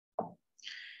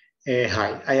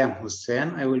Hi, I am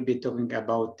Hussien. I will be talking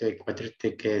about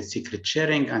quadratic secret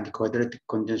sharing and quadratic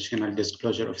conditional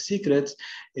disclosure of secrets.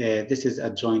 This is a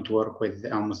joint work with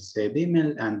Amos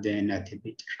Beimel and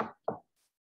Naty.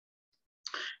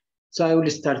 So I will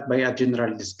start by a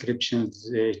general description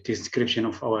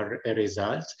of our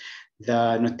results.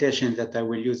 The notation that I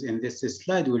will use in this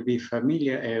slide will be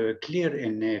clear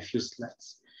in a few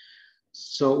slides.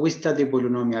 So we study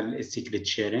polynomial secret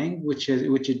sharing, which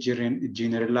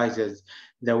generalizes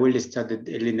the well-studied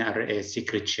linear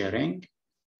secret sharing.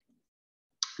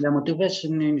 The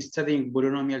motivation in studying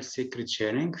polynomial secret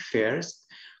sharing: first,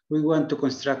 we want to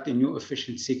construct a new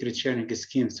efficient secret sharing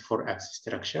schemes for access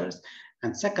structures.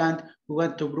 And second, we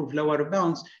want to prove lower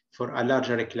bounds for a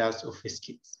larger class of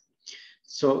schemes.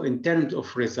 So in terms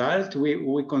of result,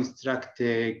 we construct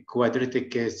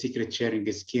quadratic secret sharing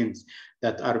schemes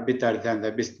that are better than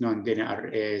the best known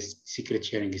linear secret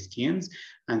sharing schemes.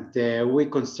 And we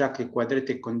construct a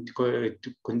quadratic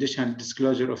conditional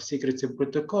disclosure of secrets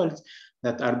protocols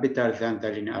that are better than the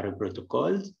linear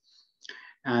protocols.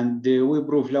 And we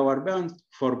prove lower bounds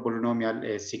for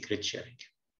polynomial secret sharing.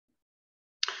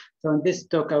 So in this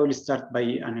talk, I will start by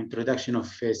an introduction of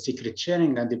secret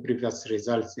sharing and the previous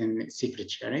results in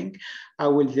secret sharing. I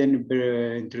will then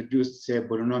introduce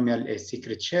polynomial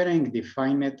secret sharing,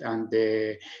 define it, and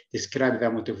describe the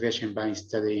motivation by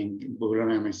studying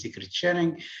polynomial secret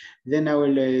sharing. Then I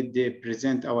will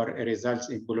present our results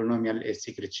in polynomial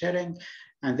secret sharing.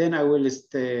 And then I will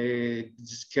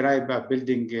describe a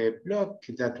building block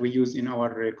that we use in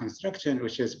our construction,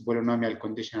 which is polynomial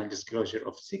conditional disclosure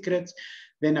of secrets.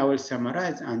 Then I will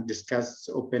summarize and discuss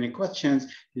open questions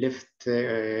left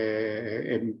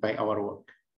by our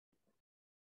work.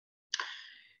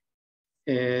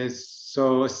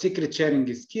 So secret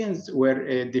sharing schemes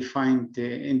were defined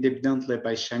independently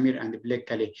by Shamir and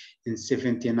Blakely in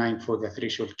 79 for the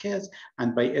threshold case,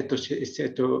 and by Etos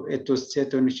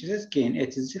Setonichizki in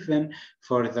 87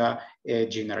 for the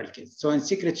general case. So in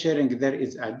secret sharing, there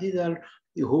is a dealer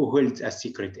who holds a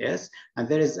secret S, and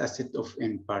there is a set of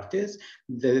n parties.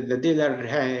 The dealer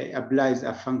applies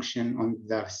a function on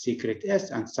the secret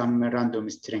S and some random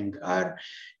string R,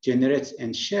 generates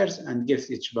n shares, and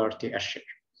gives each party a share.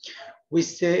 We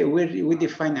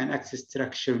define an access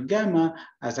structure gamma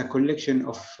as a collection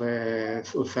of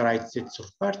authorized sets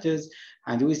of parties,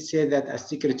 and we say that a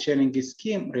secret sharing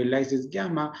scheme realizes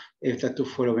gamma if the two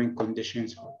following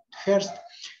conditions hold. First,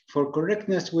 for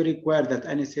correctness, we require that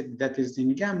any set that is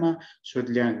in gamma should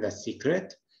learn the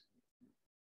secret.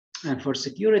 And for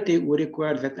security, we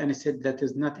require that any set that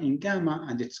is not in gamma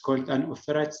and it's called an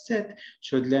authorized set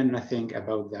should learn nothing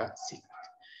about the secret.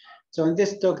 So in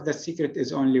this talk, the secret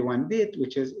is only one bit,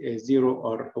 which is a 0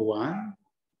 or 1.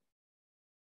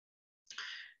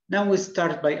 Now we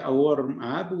start by a warm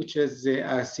up, which is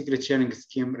a secret sharing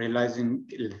scheme realizing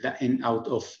the in out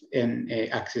of an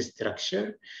access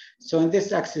structure. So in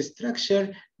this access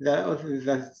structure,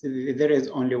 there is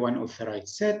only one authorized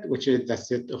set, which is the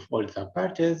set of all the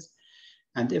parties,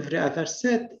 and every other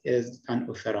set is an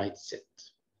authorized set.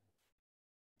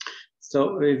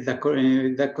 So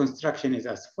the construction is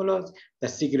as follows. The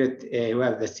secret, we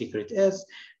have the secret S.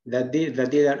 The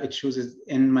dealer chooses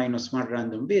n-1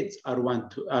 random bits, R1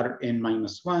 to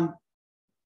Rn-1,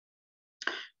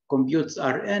 computes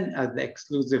Rn as the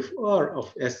exclusive OR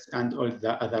of S and all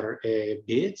the other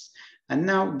bits, and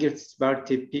now gives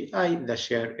party Pi the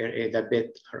share, the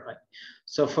bit Ri.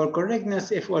 So for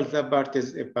correctness, if all the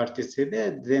parties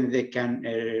participate, then they can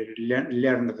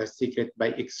learn the secret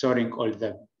by XORing all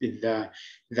the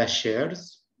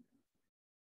shares.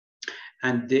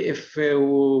 And if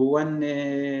one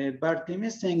party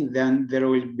missing, then there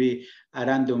will be a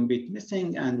random bit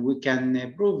missing, and we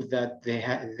can prove that they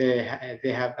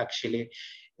have actually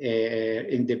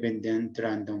independent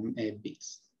random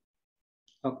bits.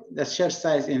 Okay. The share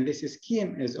size in this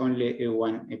scheme is only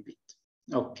 1 bit.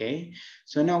 Okay,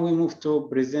 so now we move to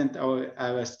present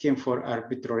our scheme for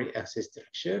arbitrary access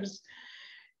structures.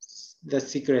 The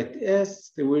secret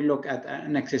is we look at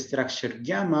an access structure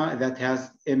gamma that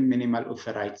has m minimal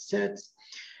authorized sets.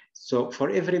 So for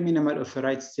every minimal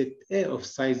authorized set A of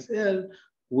size L,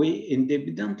 we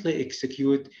independently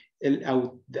execute L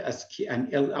out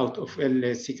and L out of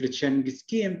L secret sharing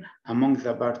scheme among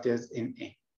the parties in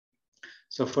A.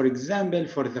 So for example,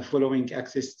 for the following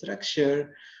access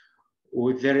structure,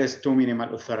 there is two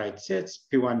minimal authorized sets,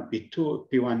 P1, P2,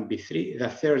 P1, P3. The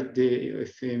third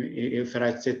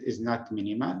authorized set is not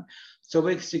minimal. So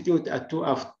we execute a two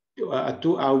out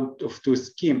of two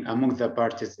scheme among the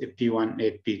parties P1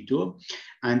 and P2,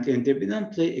 and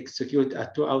independently execute a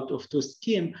 2 out of 2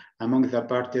 scheme among the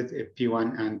parties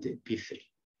P1 and P3.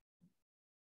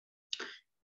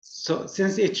 So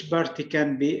since each party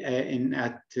can be in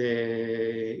up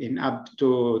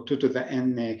to 2 to the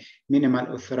n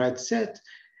minimal authorized sets,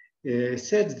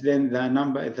 then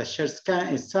the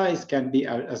size can be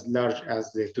as large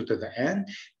as the 2 to the n.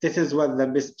 This is what the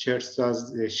best share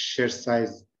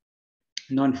size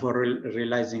known for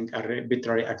realizing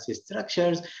arbitrary access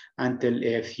structures until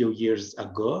a few years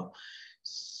ago.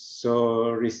 So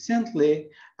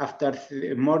recently, after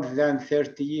more than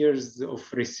 30 years of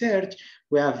research,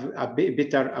 we have a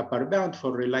better upper bound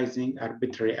for realizing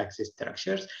arbitrary access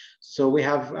structures. So we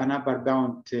have an upper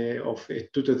bound of 2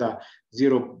 to the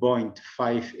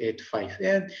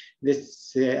 0.585n.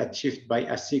 This achieved by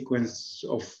a sequence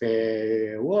of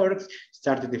works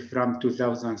started from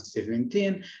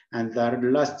 2017, and the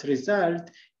last result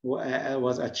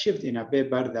was achieved in a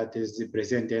paper that is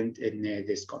presented in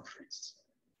this conference.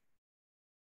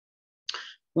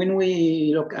 When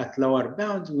we look at lower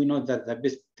bounds, we know that the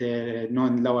best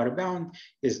known lower bound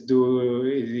is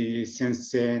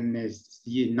since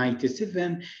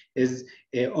 97 is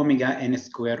omega n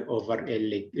squared over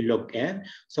log n.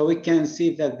 So we can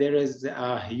see that there is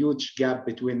a huge gap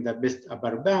between the best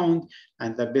upper bound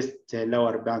and the best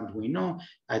lower bound we know.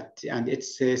 And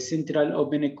it's a central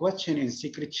open question in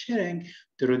secret sharing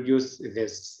to reduce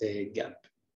this gap.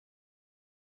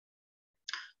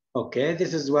 Okay,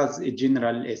 this was a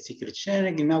general secret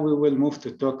sharing. Now we will move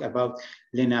to talk about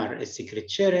linear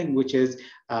secret sharing, which is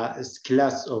a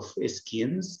class of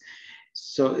schemes.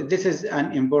 So this is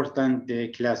an important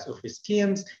class of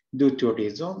schemes due to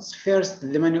reasons. First,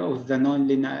 many of the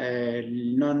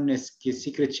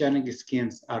non-secret sharing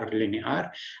schemes are linear.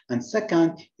 And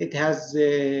second, it has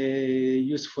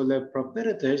useful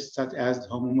properties such as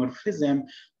homomorphism,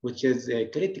 which is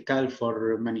critical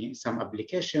for some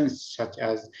applications such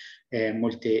as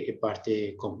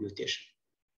multi-party computation.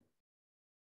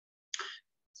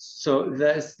 So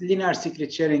the linear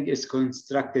secret sharing is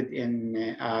constructed in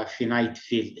a finite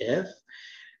field F.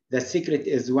 The secret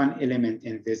is one element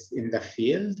in the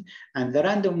field, and the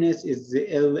randomness is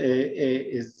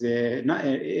not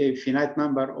a finite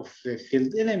number of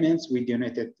field elements we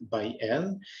denoted by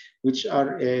L, which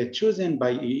are chosen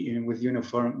with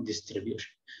uniform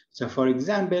distribution. So for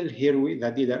example, here the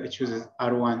data chooses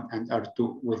R1 and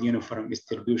R2 with uniform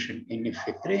distribution in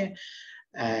F3.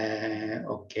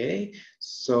 Okay,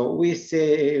 so we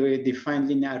define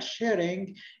linear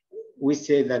sharing. We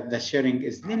say that the sharing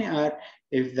is linear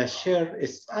if the share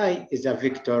Si is a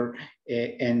vector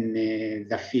in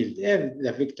the field F,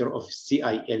 the vector of Ci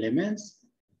elements.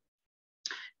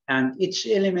 And each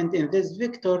element in this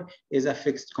vector is a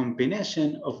fixed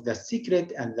combination of the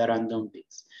secret and the random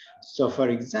bits. So for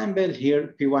example,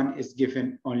 here P1 is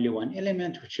given only one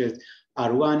element, which is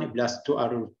R1 plus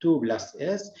 2R2 plus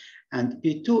S, and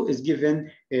P2 is given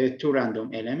two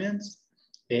random elements,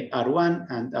 R1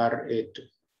 and R2.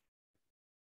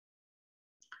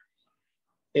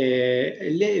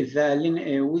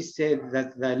 We said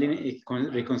that the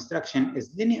reconstruction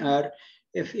is linear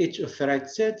if each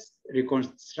authorized set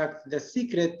reconstructs the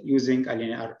secret using a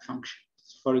linear function.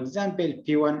 For example,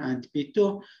 P1 and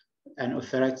P2, an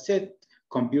authorized set,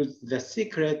 computes the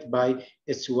secret by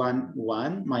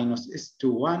S11 minus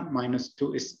S21 minus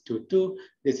 2S22.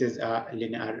 This is a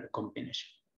linear combination.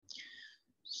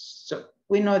 So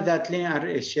we know that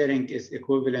linear sharing is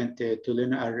equivalent to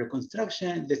linear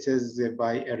reconstruction. This is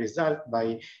by a result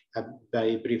by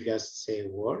previous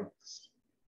works.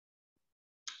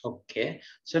 Okay,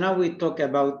 so now we talk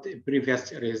about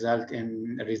previous results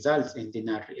in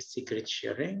linear secret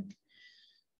sharing.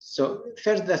 So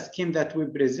first, the scheme that we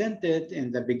presented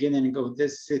in the beginning of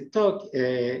this talk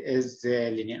is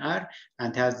linear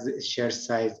and has share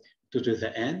size 2 to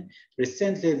the n.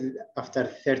 Recently, after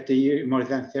more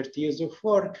than 30 years of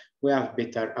work, we have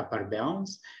better upper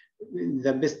bounds.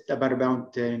 The best upper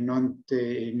bound known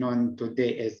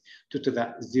today is 2 to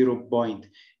the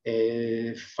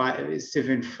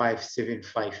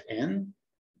 0.7575n,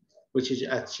 which is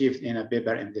achieved in a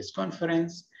paper in this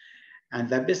conference. And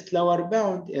the best lower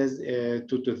bound is 2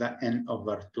 to the n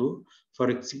over 2. For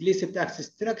explicit access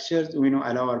structures, we know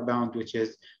a lower bound, which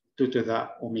is 2 to the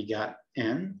omega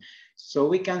n. So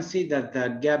we can see that the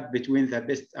gap between the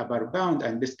best upper bound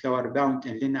and best lower bound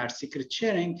in linear secret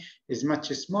sharing is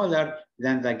much smaller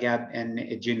than the gap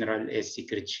in general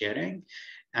secret sharing.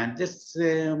 And this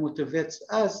motivates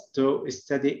us to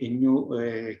study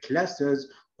new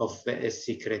classes of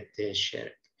secret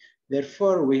sharing.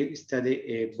 Therefore, we study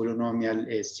a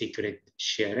polynomial secret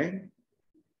sharing.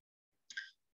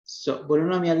 So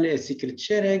polynomial secret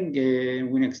sharing,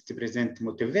 we next present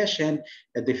motivation.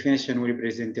 The definition will be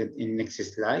presented in next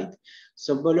slide.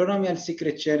 So polynomial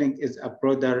secret sharing is a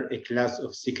broader class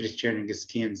of secret sharing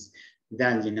schemes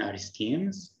than linear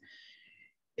schemes.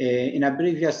 In a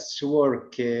previous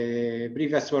work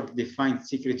defined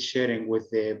secret sharing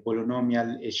with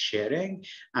polynomial sharing,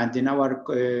 and in our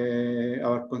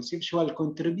conceptual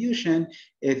contribution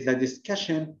is the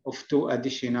discussion of two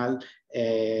additional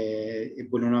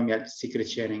polynomial secret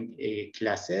sharing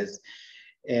classes.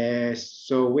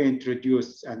 So we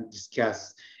introduce and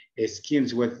discuss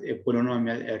schemes with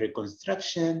polynomial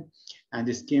reconstruction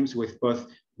and schemes with both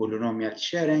polynomial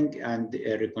sharing and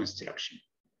reconstruction.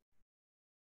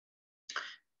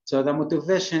 So the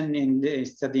motivation in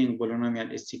studying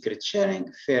polynomial secret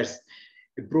sharing: first,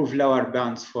 prove lower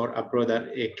bounds for a broader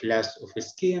class of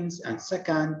schemes, and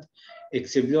second,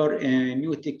 explore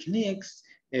new techniques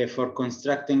for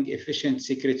constructing efficient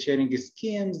secret sharing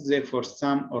schemes for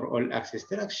some or all access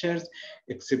structures,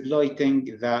 exploiting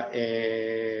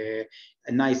the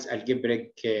nice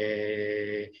algebraic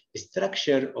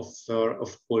structure of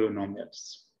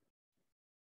polynomials.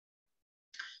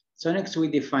 So next we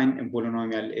define a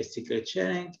polynomial secret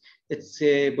sharing. It's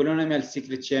a polynomial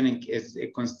secret sharing is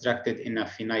constructed in a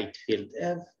finite field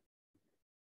F.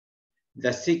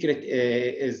 The secret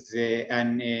is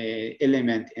an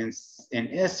element in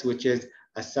S, which is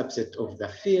a subset of the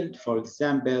field. For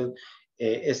example,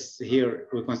 S here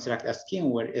we construct a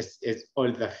scheme where S is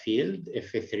all the field,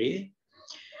 F3.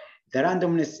 The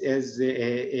randomness is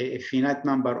a finite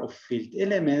number of field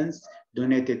elements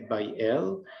donated by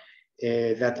L.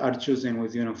 That are chosen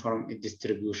with uniform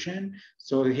distribution.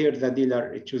 So here the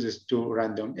dealer chooses two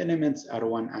random elements,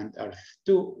 R1 and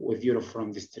R2 with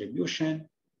uniform distribution.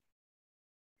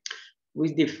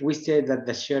 We say that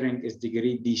the sharing is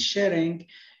degree D sharing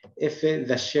if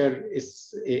the share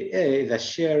is the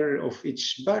share of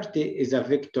each party is a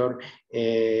vector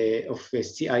of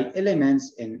CI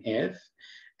elements in F,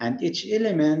 and each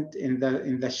element in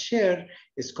the share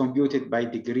is computed by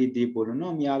degree D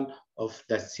polynomial of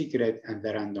the secret and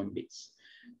the random bits.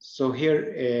 So here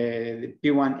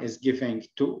P1 is giving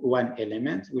one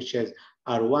element, which is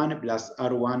R1 plus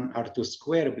R1 R2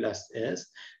 square plus S.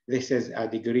 This is a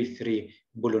degree 3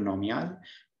 polynomial.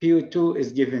 P2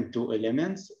 is given two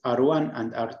elements, R1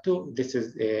 and R2. This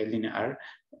is linear.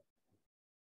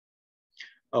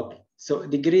 Okay, so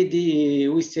degree D,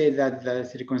 we say that the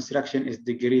reconstruction is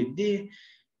degree D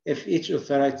if each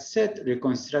authorized set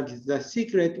reconstructs the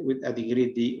secret with a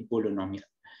degree D polynomial.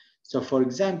 So for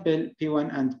example,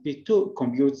 P1 and P2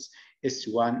 computes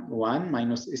S1 1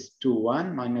 minus S2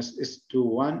 1 minus S2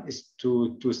 1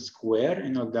 S2 2 square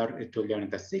in order to learn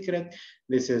the secret.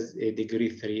 This is a degree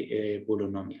 3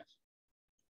 polynomial.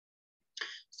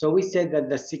 So we said that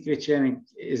the secret sharing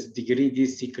is degree D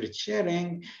secret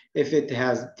sharing if it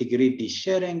has degree D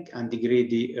sharing and degree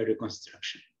D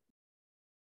reconstruction.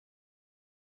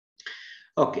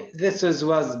 Okay, this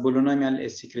was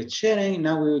polynomial secret sharing.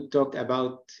 Now we will talk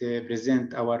about,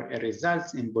 present our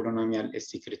results in polynomial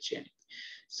secret sharing.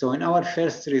 So in our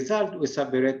first result, we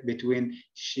separate between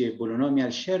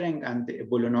polynomial sharing and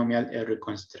polynomial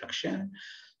reconstruction.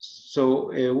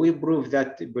 So we prove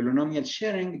that polynomial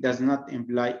sharing does not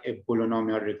imply a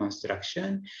polynomial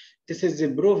reconstruction. This is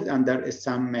proved under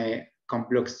some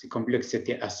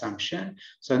complexity assumption.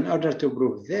 So in order to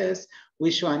prove this, we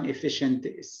show an efficient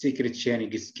secret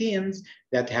sharing schemes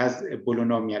that has a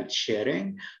polynomial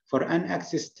sharing for an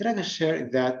access structure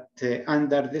that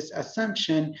under this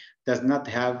assumption does not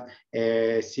have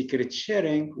a secret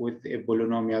sharing with a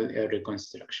polynomial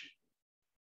reconstruction.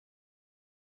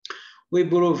 We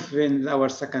prove in our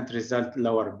second result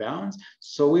lower bounds.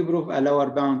 So we prove a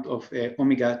lower bound of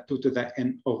omega 2 to the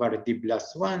n over d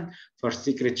plus 1 for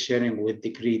secret sharing with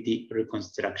degree D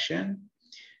reconstruction.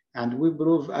 And we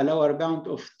prove a lower bound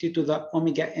of t to the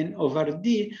omega n over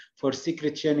d for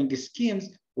secret sharing schemes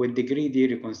with degree D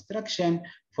reconstruction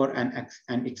for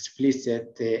an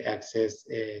explicit access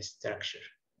structure.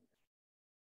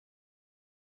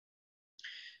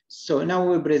 So now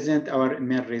we present our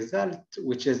main result,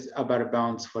 which is upper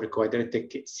bounds for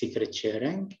quadratic secret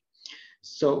sharing.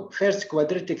 So first,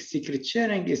 quadratic secret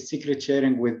sharing is secret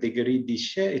sharing with degree D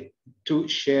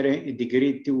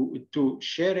degree 2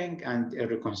 sharing and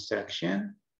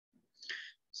reconstruction.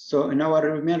 So in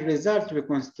our main result, we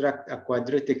construct a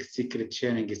quadratic secret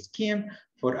sharing scheme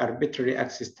for arbitrary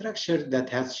access structure that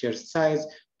has share size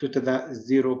 2 to the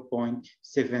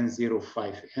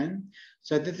 0.705n.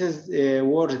 So this is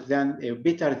better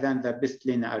than the best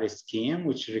linear scheme,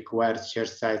 which requires share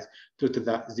size 2 to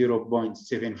the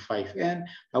 0.75n.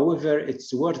 However,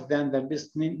 it's worse than the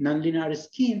best nonlinear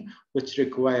scheme, which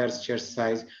requires share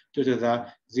size 2 to the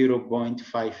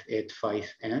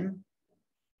 0.585n.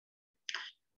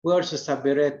 We also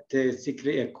separate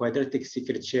quadratic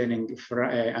secret sharing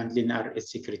and linear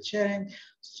secret sharing.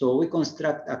 So we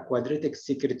construct a quadratic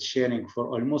secret sharing for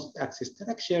almost axis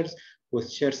structures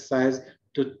with share size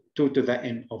 2 to the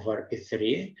n over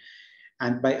 3.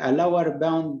 And by a lower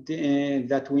bound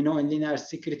that we know in linear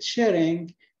secret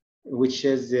sharing, which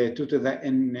is 2 to the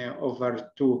n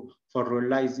over 2 for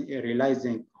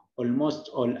realizing almost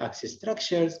all axis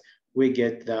structures, we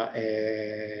get the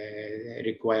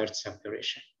required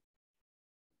separation.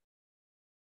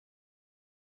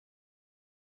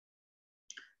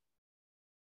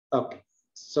 Okay,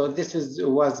 so this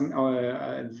was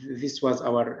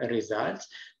our results.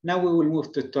 Now we will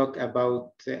move to talk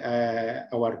about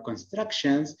our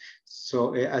constructions.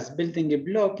 So as building a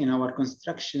block in our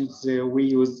constructions, we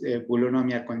use a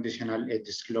polynomial conditional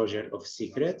disclosure of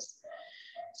secrets.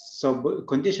 So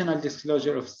conditional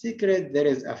disclosure of secret, there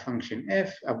is a function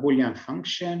f, a Boolean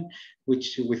function,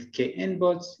 which with k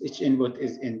inputs, each input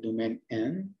is in domain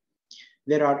n.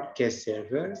 There are k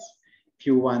servers,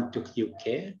 Q1 to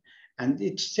Qk, and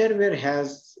each server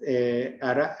has a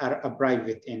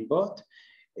private input,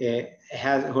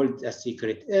 holds a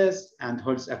secret S, and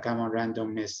holds a common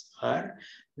randomness R.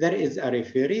 There is a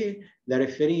referee. The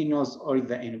referee knows all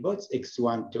the inputs,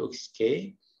 x1 to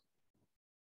xk.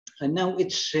 And now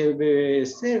each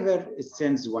server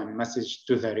sends one message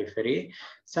to the referee,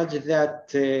 such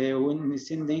that when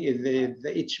sending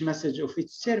each message of each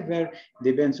server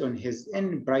depends on his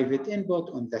private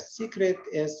input, on the secret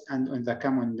S, and on the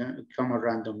common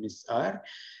randomness R.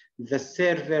 The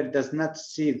server does not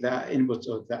see the inputs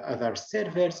of the other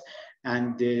servers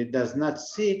and does not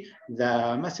see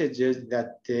the messages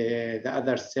that the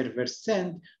other servers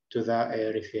send to the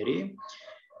referee.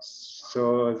 So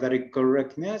the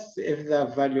correctness, if the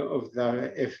value of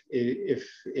the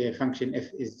if function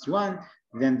f is 1,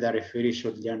 then the referee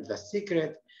should learn the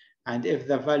secret. And if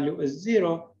the value is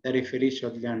 0, the referee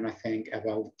should learn nothing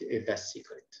about the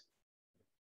secret.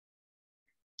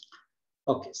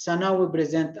 Okay, so now we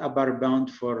present upper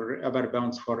bounds for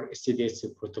CDS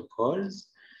protocols.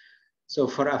 So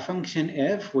for a function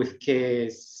f with k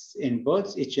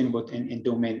inputs, each input in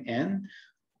domain n,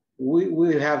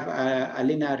 we have a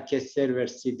linear case server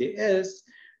CDS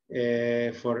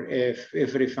for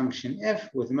every function f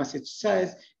with message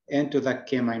size n to the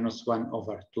k minus 1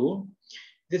 over 2.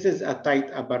 This is a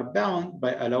tight upper bound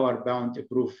by a lower bound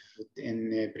proved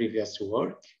in previous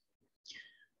work.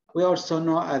 We also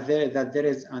know that there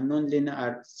is a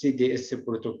nonlinear CDS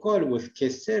protocol with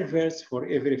case servers for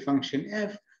every function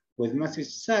f with message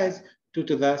size 2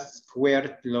 to the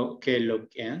squared k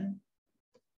log n.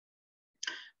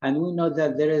 And we know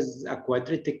that there is a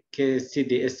quadratic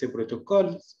CDS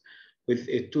protocol with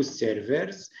 2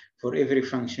 servers for every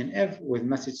function f with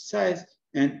message size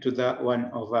n to the 1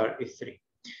 over 3.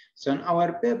 So in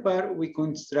our paper, we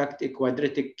construct a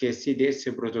quadratic CDS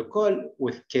protocol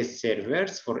with k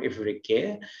servers for every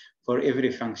k, for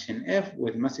every function f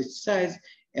with message size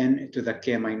n to the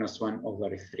k minus 1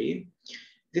 over 3.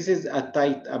 This is a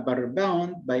tight upper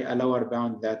bound by a lower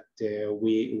bound that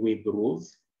we prove.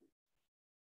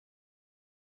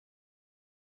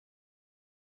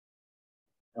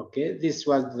 Okay, this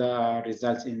was the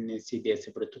results in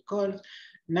CDS protocol.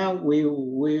 Now we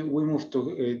move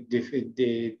to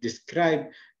describe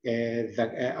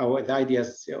the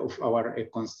ideas of our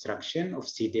construction of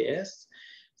CDS.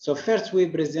 So first we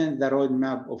present the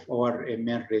roadmap of our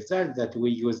main result that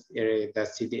we use the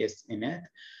CDS in it.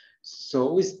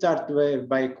 So we start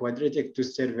by quadratic to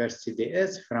server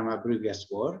CDS from a previous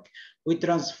work. We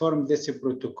transform this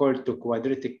protocol to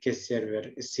quadratic case server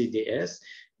CDS.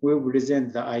 We will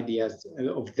present the ideas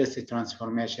of this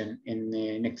transformation in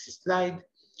the next slide.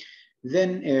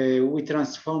 Then we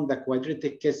transform the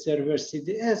quadratic case server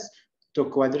CDS to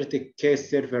quadratic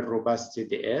case server robust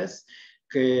CDS.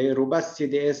 Robust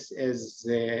CDS is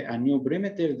a new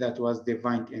primitive that was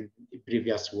defined in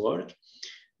previous work.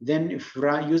 Then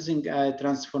using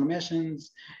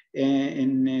transformations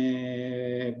in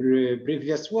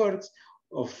previous works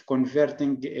of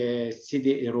converting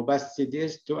robust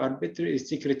CDS to arbitrary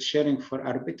secret sharing for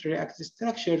arbitrary axis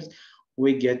structures,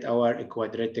 we get our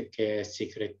quadratic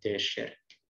secret sharing.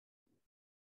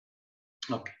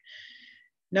 Okay.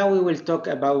 Now we will talk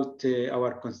about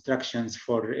our constructions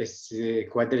for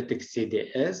quadratic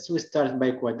CDS. We start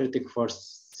by quadratic for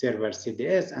server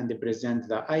CDS and present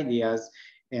the ideas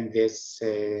in this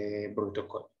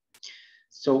protocol.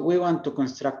 So we want to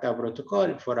construct a protocol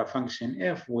for a function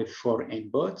f with 4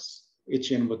 inputs.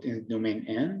 Each input is domain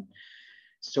n.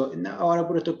 So in our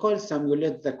protocol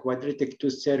simulates the quadratic 2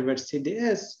 server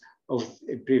CDS of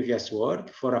previous work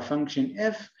for a function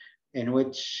f in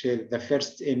which the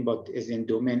first input is in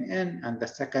domain n and the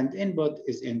second input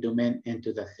is in domain n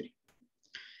to the 3.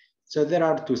 So there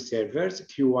are two servers,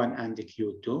 Q1 and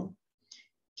Q2.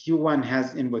 Q1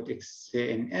 has input x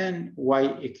in n,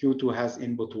 Q2 has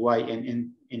input y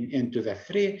in n to the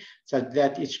 3, such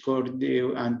that each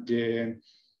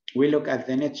we look at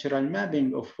the natural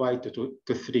mapping of y to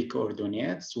 3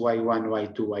 coordinates, y1,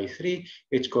 y2, y3.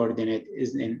 Each coordinate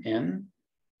is in n.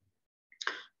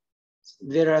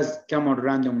 There is common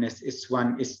randomness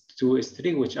S1, S2,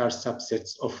 S3, which are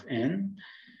subsets of n.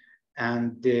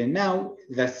 And now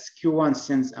the Q1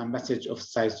 sends a message of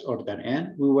size order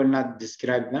n. We will not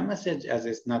describe the message as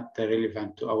it's not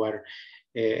relevant to our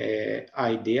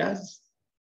ideas.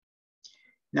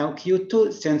 Now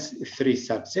Q2 sends 3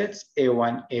 subsets,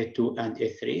 A1, A2, and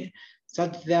A3,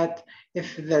 such that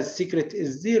if the secret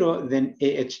is 0, then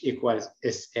AH equals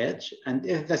SH. And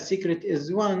if the secret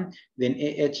is 1, then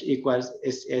AH equals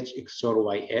SH XOR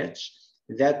YH.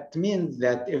 That means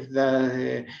that if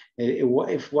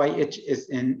YH is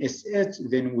in SH,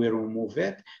 then we remove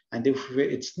it. And if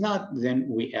it's not, then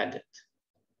we add it.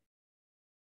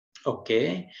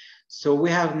 Okay, so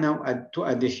we have now 2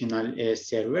 additional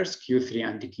servers, Q3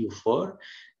 and Q4.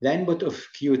 The input of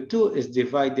Q2 is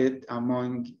divided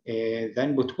among, the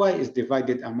input Y is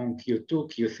divided among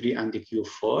Q2, Q3, and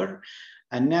Q4.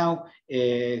 And now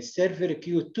server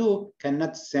Q2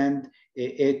 cannot send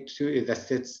A2, the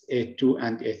sets A2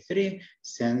 and A3,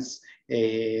 since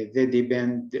they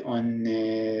depend on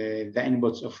the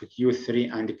inputs of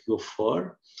Q3 and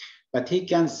Q4. But he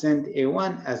can send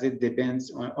A1 as it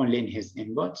depends only in his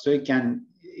input. So he can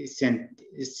send,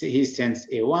 he sends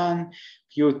A1,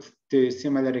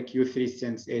 similarly Q3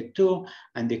 sends A2,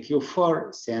 and the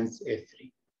Q4 sends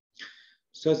A3.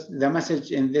 So the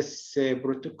message in this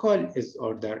protocol is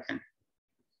order n.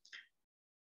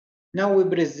 Now we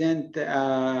present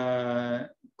a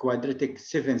quadratic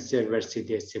 7 server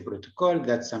CDS protocol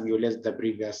that simulates the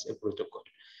previous protocol.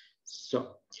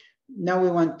 So now we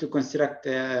want to construct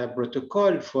a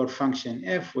protocol for function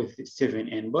f with 7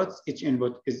 inputs. Each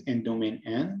input is in domain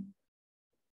n.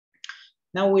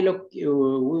 Now we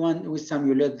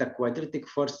simulate the quadratic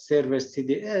for server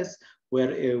CDS where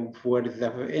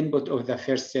the input of the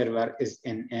first server is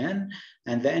in n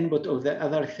and the input of the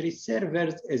other 3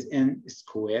 servers is n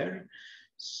squared.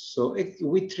 So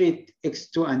we treat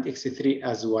x2 and x3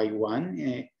 as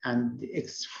y1 and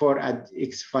x4 and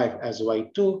x5 as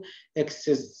y2,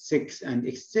 x6 and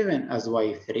x7 as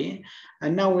y3.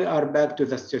 And now we are back to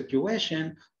the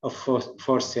situation of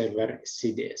 4 server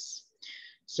CDS.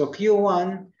 So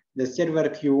Q1, the server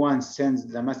Q1 sends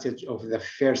the message of the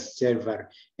first server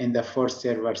in the 4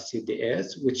 server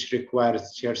CDS, which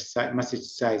requires message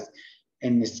size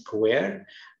n squared,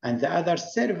 and the other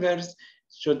servers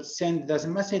should send the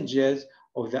messages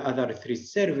of the other 3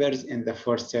 servers in the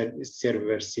 4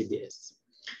 server CDS.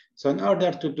 So in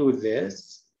order to do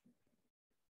this,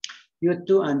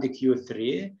 Q2 and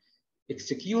Q3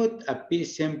 execute a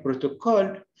PSM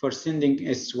protocol for sending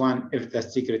S1 if the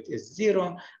secret is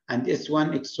 0 and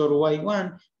S1 XOR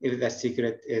Y1 if the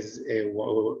secret is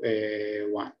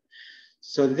 1.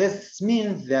 So this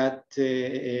means that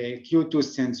Q2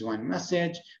 sends 1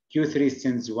 message, Q3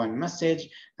 sends 1 message,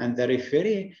 and the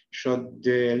referee should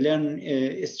learn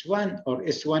S1 or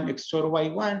S1 XOR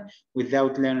Y1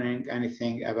 without learning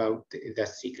anything about the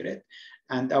secret.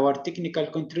 And our technical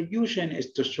contribution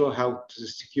is to show how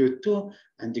Q2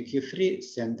 and Q3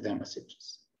 send the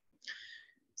messages.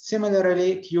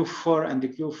 Similarly, Q4 and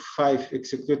Q5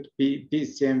 execute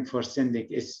PSM for sending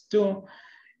S2,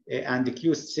 and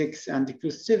Q6 and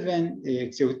Q7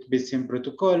 execute PSM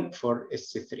protocol for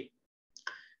S3.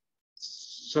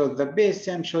 So the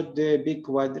PSM should be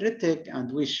quadratic,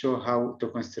 and we show how to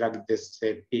construct this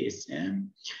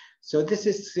PSM. So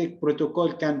this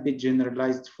protocol can be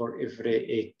generalized for every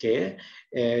AK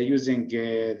using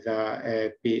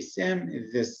the PSM.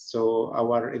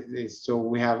 So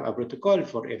we have a protocol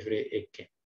for every AK.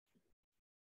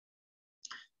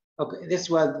 Okay, this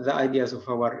was the ideas of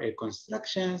our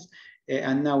constructions,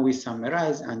 and now we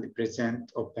summarize and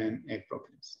present open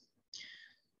problems.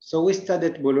 So we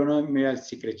studied polynomial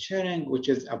secret sharing, which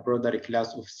is a broader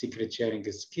class of secret sharing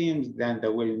schemes than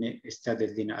the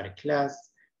well-studied linear class.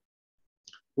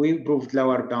 We proved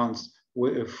lower bounds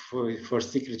for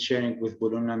secret sharing with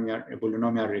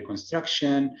polynomial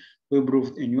reconstruction. We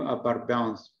proved a new upper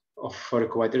bounds for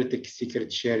quadratic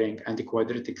secret sharing and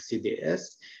quadratic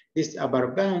CDS. These upper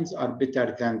bounds are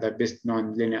better than the best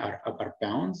non-linear upper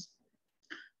bounds.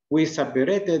 We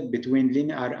separated between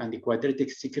linear and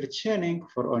quadratic secret sharing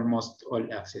for almost all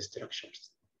access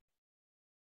structures.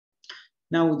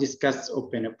 Now we discuss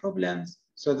open problems.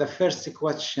 So the first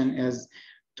question is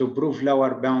to prove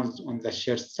lower bounds on the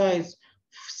shared size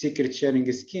secret sharing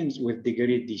schemes with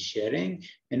degree D sharing.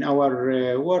 In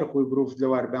our work, we proved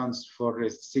lower bounds for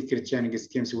secret sharing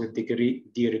schemes with degree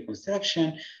D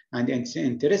reconstruction, and it's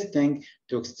interesting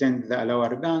to extend the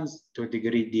lower bounds to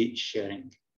degree D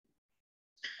sharing.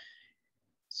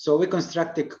 So we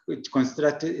constructed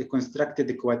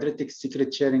quadratic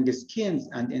secret sharing schemes,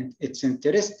 and it's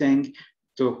interesting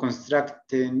to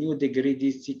construct new degree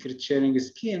D secret sharing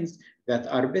schemes that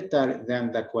are better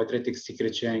than the quadratic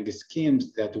secret sharing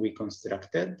schemes that we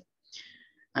constructed.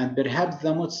 And perhaps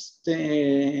the most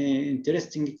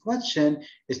interesting question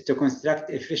is to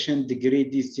construct efficient degree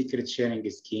D secret sharing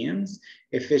schemes.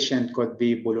 Efficient could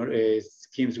be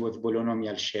schemes with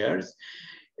polynomial shares.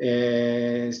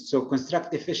 So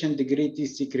construct efficient degree D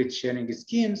secret sharing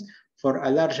schemes for a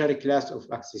larger class of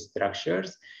access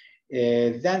structures.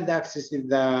 Then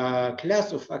the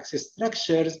class of access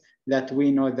structures that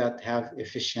we know that have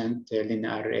efficient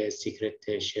linear secret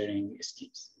sharing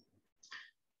schemes.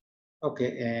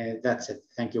 Okay, that's it.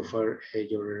 Thank you for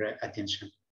your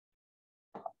attention.